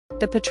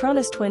The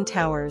Petronas Twin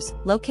Towers,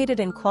 located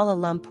in Kuala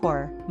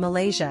Lumpur,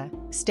 Malaysia,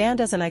 stand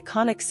as an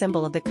iconic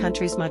symbol of the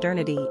country's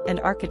modernity and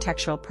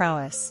architectural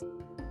prowess.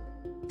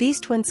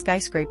 These twin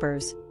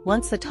skyscrapers,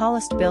 once the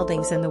tallest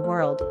buildings in the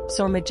world,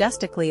 soar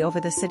majestically over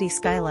the city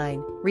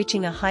skyline,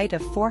 reaching a height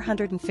of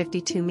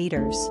 452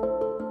 meters.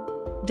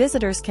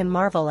 Visitors can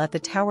marvel at the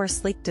tower's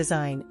sleek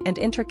design and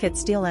intricate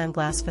steel and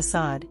glass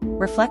façade,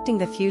 reflecting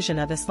the fusion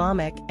of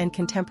Islamic and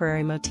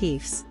contemporary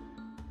motifs.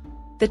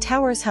 The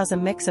towers house a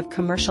mix of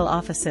commercial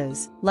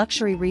offices,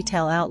 luxury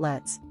retail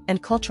outlets,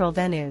 and cultural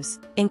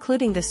venues,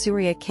 including the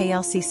Suria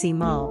KLCC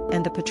Mall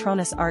and the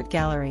Petronas Art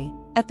Gallery.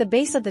 At the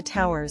base of the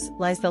towers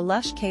lies the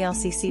lush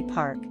KLCC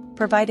Park,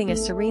 providing a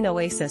serene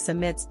oasis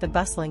amidst the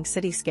bustling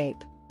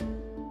cityscape.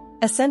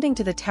 Ascending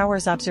to the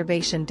tower's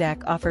observation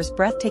deck offers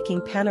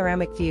breathtaking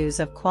panoramic views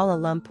of Kuala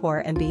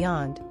Lumpur and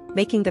beyond,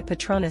 making the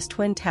Petronas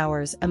Twin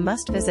Towers a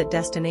must-visit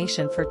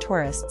destination for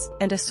tourists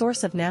and a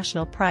source of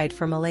national pride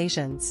for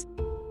Malaysians.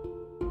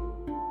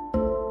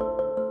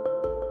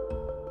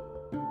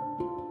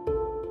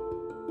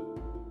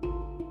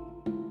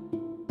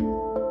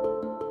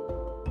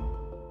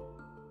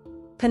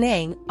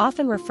 Penang,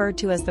 often referred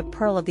to as the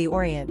Pearl of the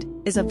Orient,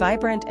 is a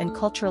vibrant and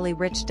culturally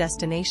rich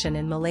destination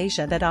in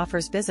Malaysia that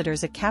offers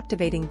visitors a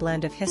captivating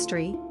blend of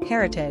history,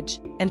 heritage,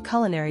 and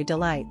culinary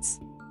delights.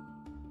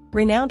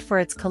 Renowned for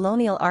its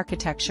colonial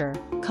architecture,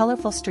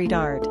 colorful street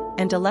art,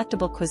 and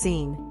delectable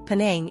cuisine,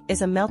 Penang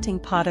is a melting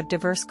pot of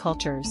diverse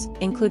cultures,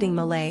 including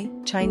Malay,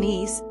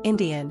 Chinese,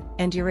 Indian,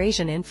 and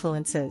Eurasian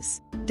influences.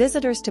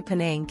 Visitors to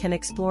Penang can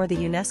explore the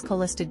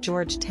UNESCO-listed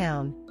George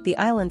Town, the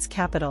island's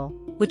capital,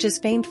 which is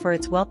famed for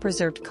its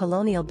well-preserved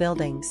colonial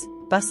buildings,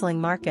 bustling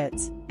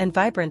markets, and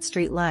vibrant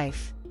street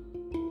life.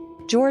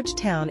 George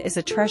Town is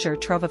a treasure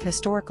trove of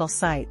historical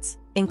sites,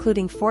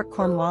 including Fort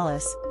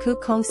Cornwallis, Koo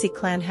Kong Si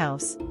Clan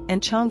House,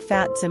 and Chong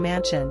Fat Zi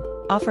Mansion,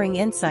 offering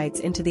insights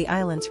into the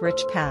island's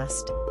rich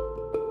past.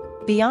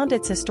 Beyond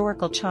its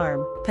historical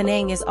charm,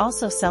 Penang is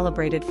also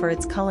celebrated for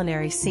its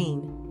culinary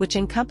scene, which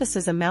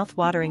encompasses a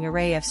mouth-watering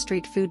array of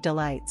street food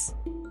delights.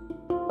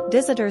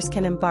 Visitors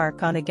can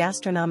embark on a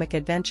gastronomic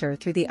adventure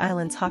through the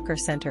island's hawker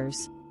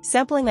centers,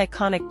 sampling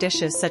iconic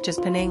dishes such as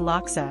Penang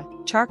laksa,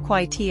 char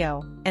kway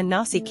teow, and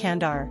nasi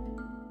kandar.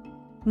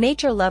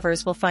 Nature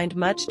lovers will find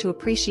much to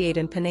appreciate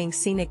in Penang's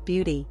scenic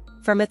beauty,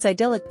 from its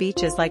idyllic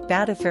beaches like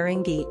Batu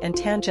Ferringhi and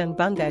Tanjung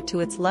Bunga to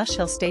its lush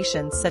hill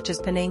stations such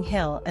as Penang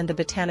Hill and the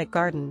Botanic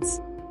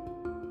Gardens.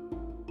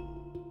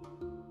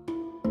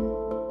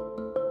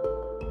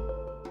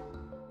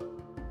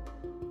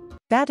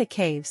 BATU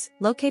Caves,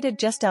 located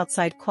just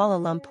outside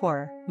Kuala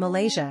Lumpur,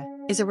 Malaysia,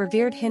 is a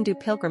revered Hindu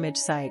pilgrimage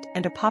site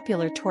and a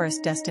popular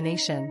tourist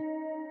destination.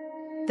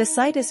 The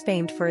site is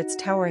famed for its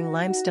towering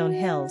limestone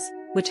hills,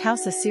 which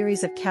house a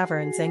series of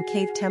caverns and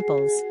cave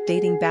temples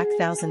dating back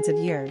thousands of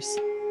years.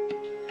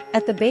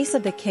 At the base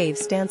of the cave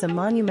stands a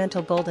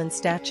monumental golden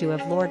statue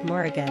of Lord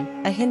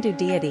Murugan, a Hindu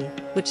deity,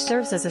 which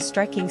serves as a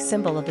striking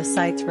symbol of the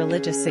site's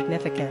religious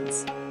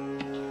significance.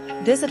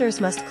 Visitors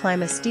must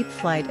climb a steep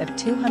flight of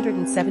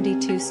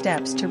 272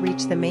 steps to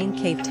reach the main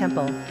cave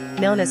temple,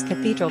 known as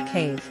Cathedral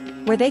Cave,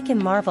 where they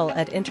can marvel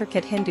at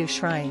intricate Hindu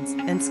shrines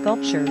and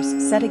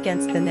sculptures set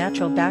against the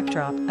natural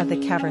backdrop of the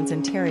cavern's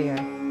interior.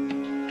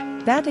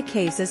 BATU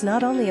Caves is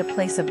not only a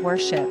place of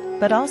worship,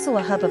 but also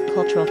a hub of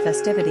cultural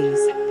festivities,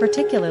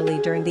 particularly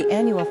during the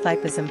annual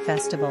Thaipusam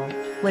festival,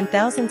 when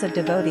thousands of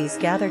devotees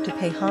gather to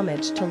pay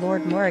homage to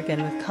Lord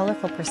Murugan with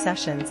colorful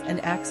processions and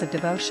acts of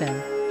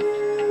devotion.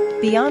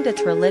 Beyond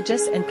its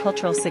religious and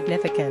cultural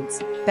significance,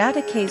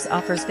 BATU Caves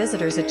offers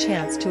visitors a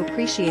chance to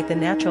appreciate the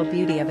natural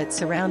beauty of its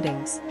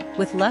surroundings,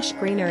 with lush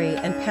greenery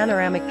and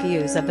panoramic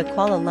views of the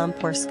Kuala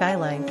Lumpur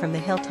skyline from the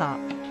hilltop.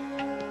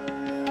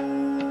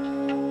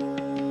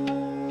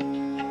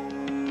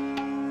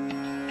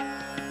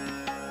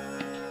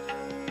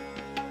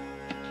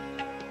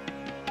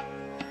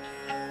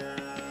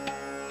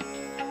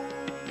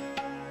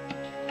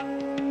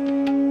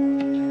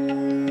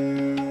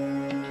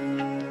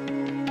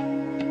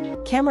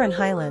 Cameron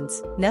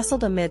Highlands,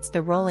 nestled amidst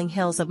the rolling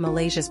hills of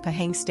Malaysia's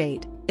Pahang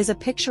state, is a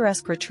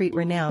picturesque retreat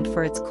renowned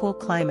for its cool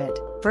climate,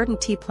 verdant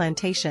tea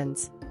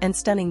plantations, and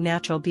stunning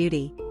natural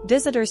beauty.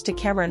 Visitors to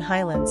Cameron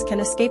Highlands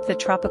can escape the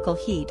tropical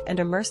heat and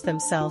immerse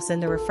themselves in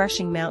the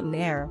refreshing mountain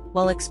air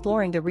while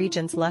exploring the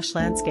region's lush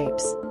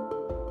landscapes.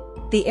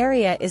 The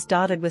area is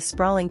dotted with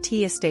sprawling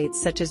tea estates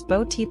such as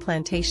Bo Tea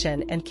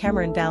Plantation and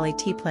Cameron Valley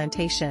Tea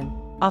Plantation,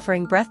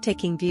 offering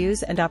breathtaking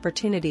views and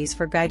opportunities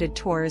for guided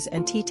tours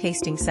and tea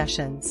tasting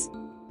sessions.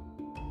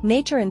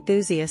 Nature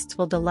enthusiasts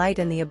will delight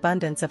in the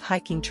abundance of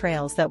hiking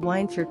trails that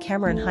wind through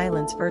Cameron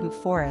Highlands' verdant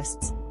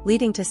forests,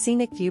 leading to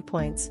scenic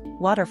viewpoints,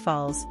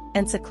 waterfalls,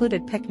 and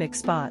secluded picnic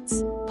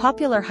spots.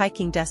 Popular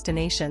hiking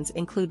destinations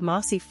include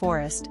Mossy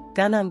Forest,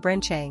 Gunung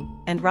Brincang,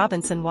 and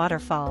Robinson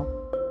Waterfall.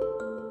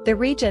 The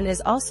region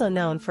is also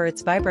known for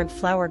its vibrant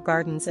flower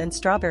gardens and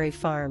strawberry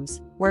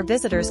farms, where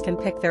visitors can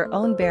pick their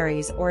own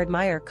berries or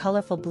admire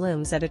colorful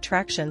blooms at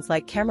attractions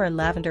like Cameron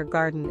Lavender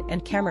Garden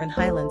and Cameron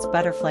Highlands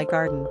Butterfly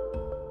Garden.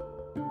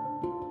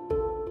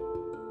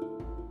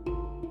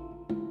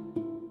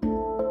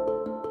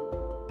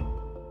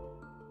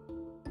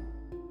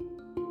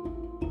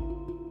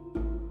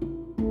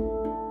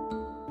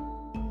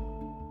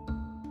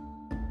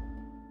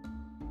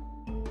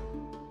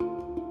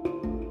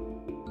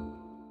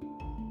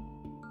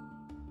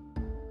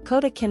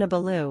 Kota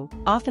Kinabalu,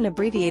 often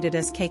abbreviated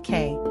as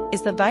KK,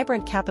 is the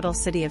vibrant capital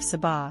city of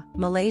Sabah,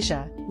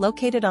 Malaysia,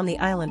 located on the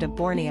island of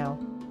Borneo.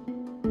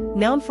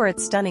 Known for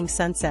its stunning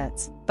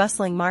sunsets,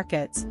 bustling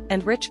markets,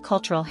 and rich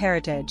cultural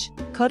heritage,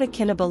 Kota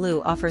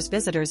Kinabalu offers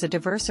visitors a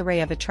diverse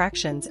array of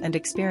attractions and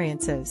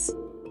experiences.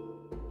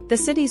 The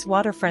city's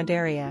waterfront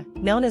area,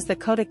 known as the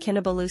Kota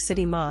Kinabalu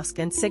City Mosque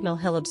and Signal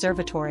Hill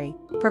Observatory,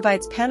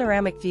 provides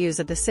panoramic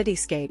views of the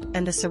cityscape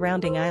and the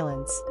surrounding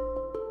islands.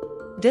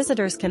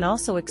 Visitors can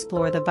also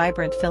explore the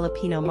vibrant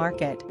Filipino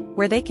market,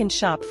 where they can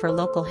shop for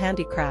local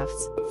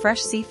handicrafts, fresh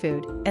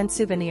seafood, and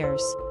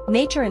souvenirs.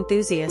 Nature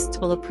enthusiasts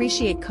will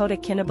appreciate Kota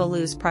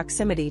Kinabalu's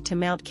proximity to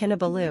Mount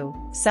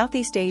Kinabalu,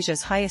 Southeast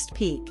Asia's highest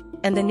peak,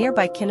 and the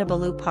nearby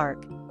Kinabalu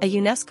Park, a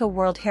UNESCO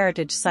World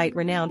Heritage Site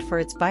renowned for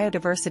its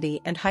biodiversity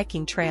and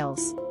hiking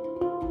trails.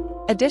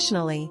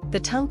 Additionally, the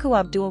Tunku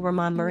Abdul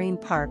Rahman Marine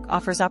Park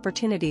offers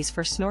opportunities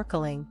for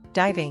snorkeling,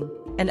 diving,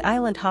 and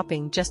island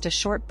hopping just a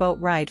short boat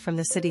ride from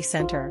the city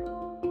center.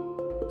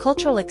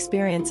 Cultural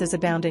experiences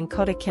abound in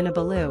Kota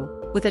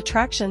Kinabalu, with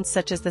attractions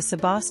such as the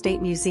Sabah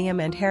State Museum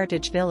and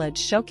Heritage Village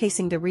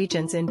showcasing the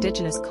region's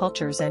indigenous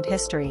cultures and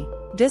history.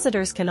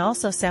 Visitors can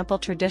also sample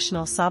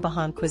traditional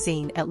Sabahan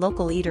cuisine at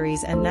local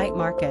eateries and night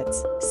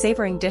markets,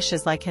 savoring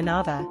dishes like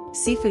hanava,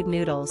 seafood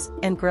noodles,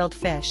 and grilled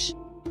fish.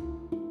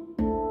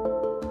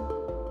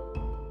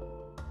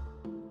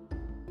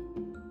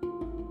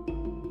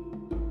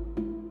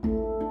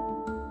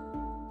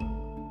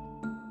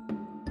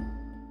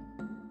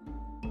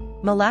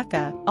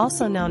 Malacca,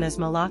 also known as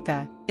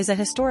Malacca, is a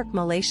historic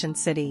Malaysian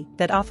city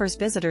that offers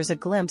visitors a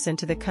glimpse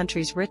into the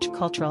country's rich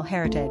cultural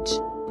heritage.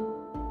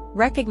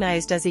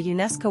 Recognized as a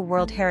UNESCO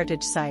World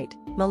Heritage Site,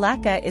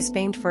 Malacca is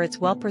famed for its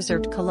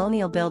well-preserved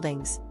colonial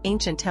buildings,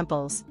 ancient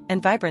temples,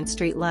 and vibrant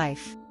street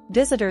life.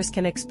 Visitors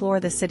can explore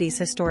the city's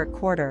historic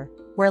quarter,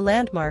 where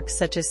landmarks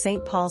such as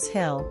St. Paul's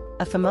Hill,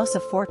 a Formosa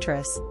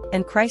fortress,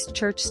 and Christ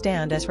Church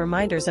stand as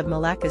reminders of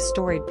Malacca's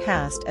storied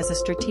past as a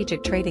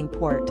strategic trading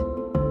port.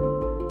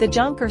 The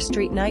Jonker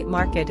Street Night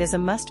Market is a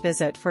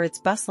must-visit for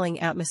its bustling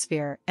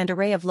atmosphere and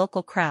array of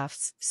local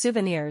crafts,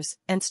 souvenirs,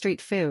 and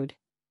street food.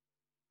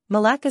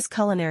 Malacca's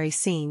culinary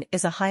scene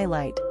is a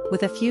highlight,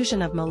 with a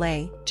fusion of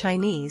Malay,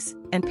 Chinese,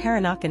 and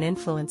Peranakan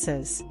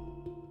influences.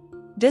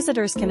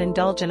 Visitors can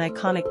indulge in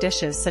iconic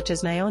dishes such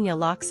as Nyonya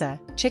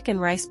Laksa, chicken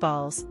rice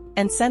balls,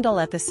 and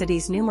sendal at the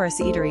city's numerous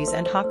eateries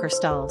and hawker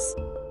stalls.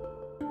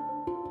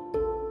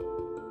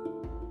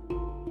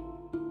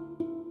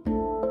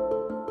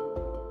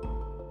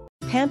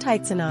 Pantai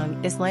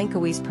Penang is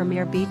Langkawi's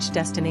premier beach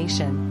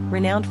destination,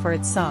 renowned for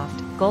its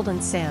soft,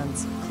 golden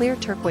sands, clear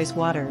turquoise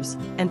waters,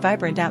 and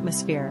vibrant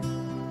atmosphere.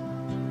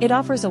 It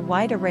offers a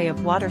wide array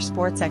of water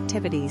sports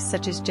activities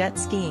such as jet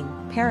skiing,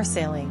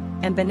 parasailing,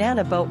 and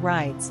banana boat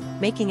rides,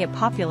 making it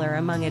popular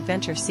among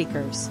adventure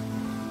seekers.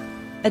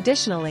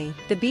 Additionally,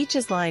 the beach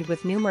is lined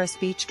with numerous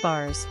beach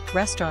bars,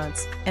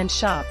 restaurants, and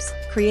shops,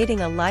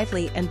 creating a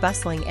lively and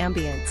bustling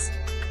ambience.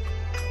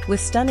 With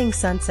stunning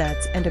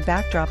sunsets and a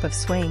backdrop of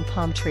swaying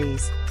palm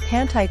trees,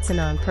 Pantai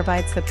Penang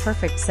provides the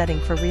perfect setting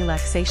for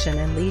relaxation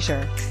and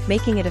leisure,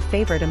 making it a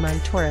favorite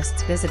among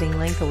tourists visiting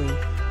Langkawi.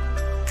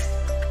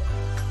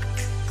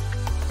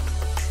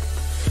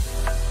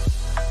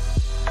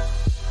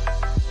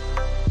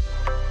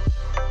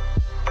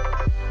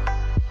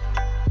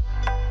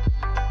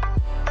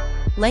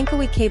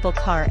 Langkawi Cable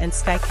Car and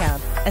Skycab.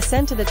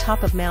 Ascend to the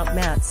top of Mount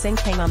Mat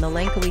Cincang on the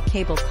Langkawi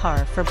Cable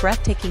Car for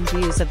breathtaking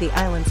views of the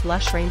island's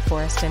lush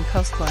rainforest and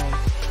coastline.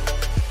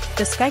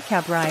 The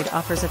Skycab ride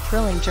offers a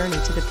thrilling journey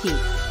to the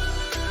peak.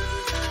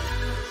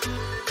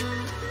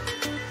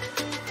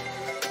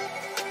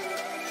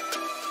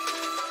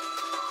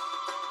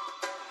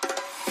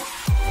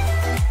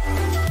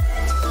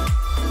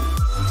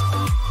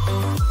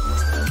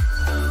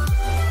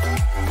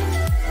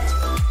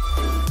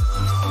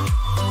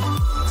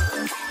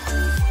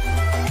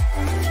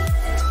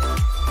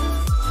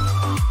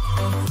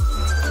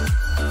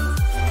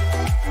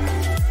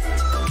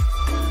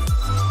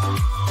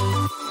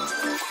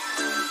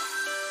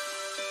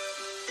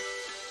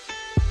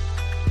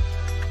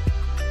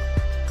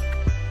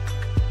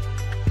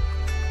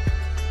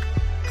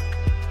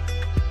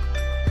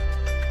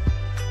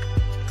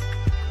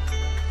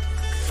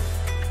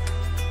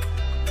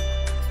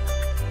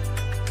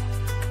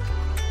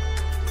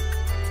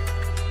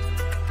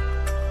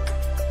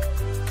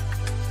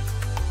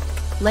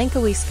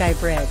 Langkawi Sky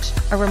Bridge,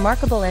 a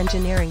remarkable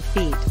engineering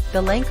feat.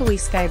 The Langkawi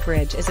Sky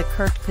Bridge is a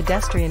curved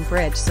pedestrian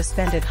bridge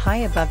suspended high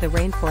above the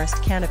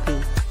rainforest canopy,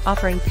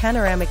 offering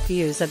panoramic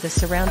views of the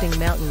surrounding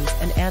mountains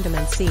and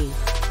Andaman Sea.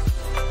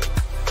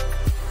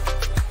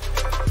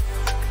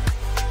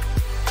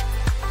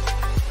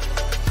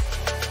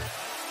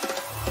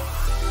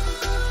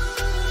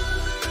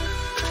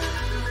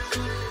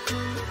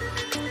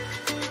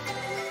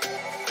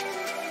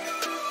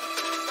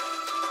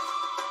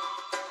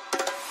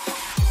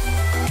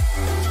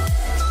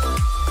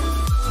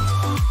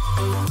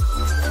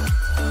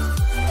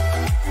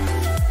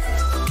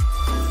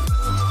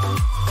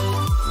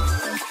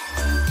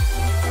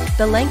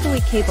 The Langkawi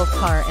Cable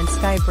Car and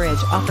Sky Bridge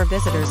offer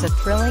visitors a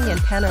thrilling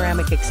and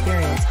panoramic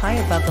experience high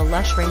above the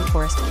lush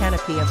rainforest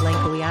canopy of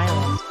Langkawi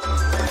Island.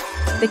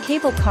 The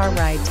cable car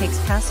ride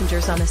takes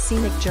passengers on a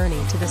scenic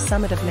journey to the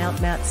summit of Mount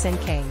Mat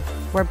Cincang,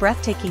 where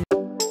breathtaking